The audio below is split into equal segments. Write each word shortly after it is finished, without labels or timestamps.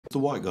The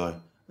white guy.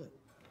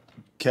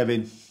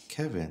 Kevin.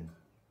 Kevin?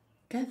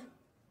 Kev?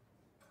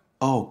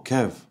 Oh,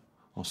 Kev.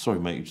 Oh, sorry,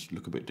 mate, you just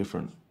look a bit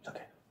different. Okay.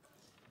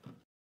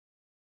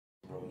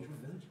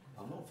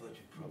 I'm not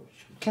virgin, bro.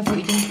 Kev, what are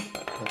you doing?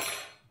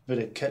 Bit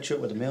of ketchup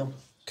with a meal.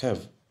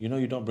 Kev, you know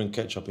you don't bring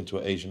ketchup into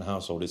an Asian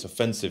household. It's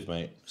offensive,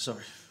 mate.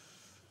 Sorry.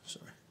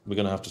 We're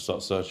going to have to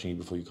start searching you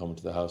before you come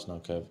into the house now,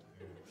 Kev.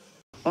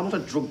 I'm not a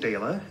drug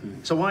dealer.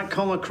 It's a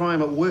white-collar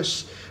crime at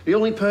worst. The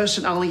only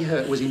person Ali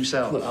hurt was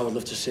himself. Look, I would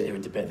love to sit here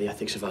and debate the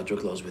ethics of our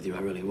drug laws with you, I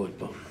really would,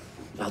 but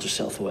I'll just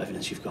settle for what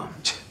evidence you've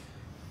got.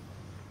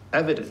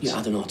 Evidence? Yeah,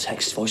 I don't know,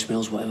 text,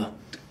 voicemails, whatever.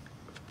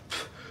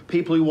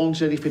 People who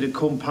wanted anything to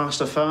come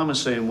past a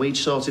pharmacy and we'd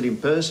sorted in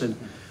person.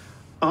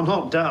 I'm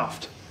not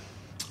daft.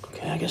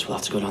 Okay, I guess we'll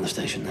have to go down the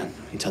station then.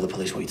 You tell the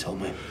police what you told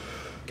me.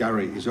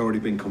 Gary, he's already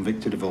been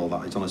convicted of all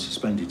that. He's on a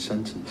suspended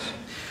sentence.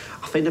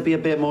 I think they'd be a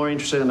bit more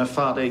interested in the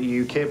fact that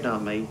you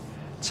kidnapped me,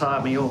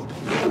 tied me up,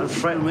 and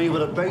threatened me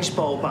with a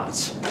baseball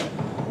bat.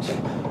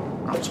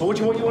 I've told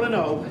you what you want to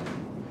know.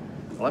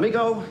 Let me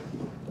go,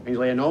 and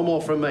you'll hear no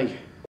more from me.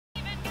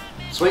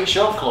 Sweet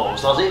shop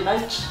closed, has it,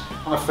 mate?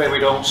 I'm afraid we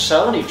don't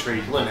sell any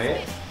treacle in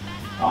here.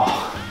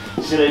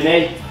 Oh, silly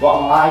me. What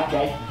am I like,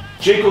 eh?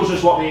 Treacle's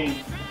just what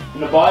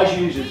the boys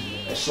use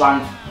as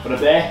slang for a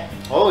bear.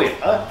 Oh,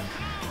 yeah.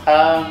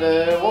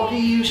 And what do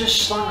you use as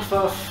slang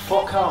for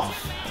fuck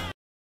off?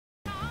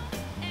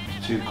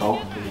 Too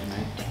cold, please,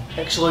 mate.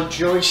 Excellent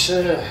choice,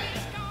 sir.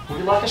 Would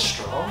you like a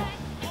straw?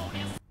 Do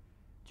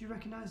you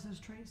recognise those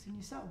traits in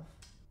yourself?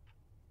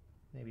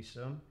 Maybe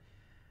some.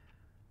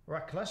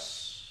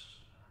 Reckless.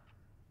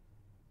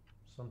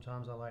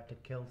 Sometimes I like to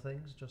kill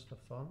things just for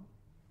fun.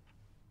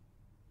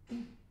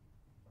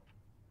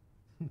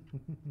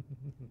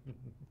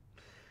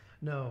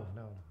 No.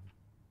 I'm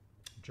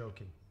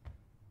joking.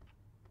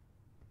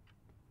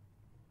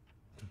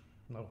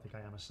 I don't think I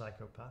am a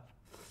psychopath.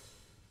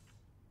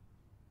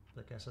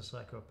 I guess a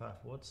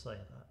psychopath would say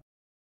that.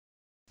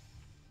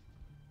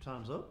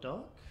 Time's up,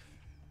 Doc.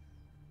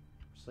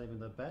 Saving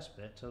the best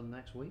bit till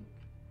next week.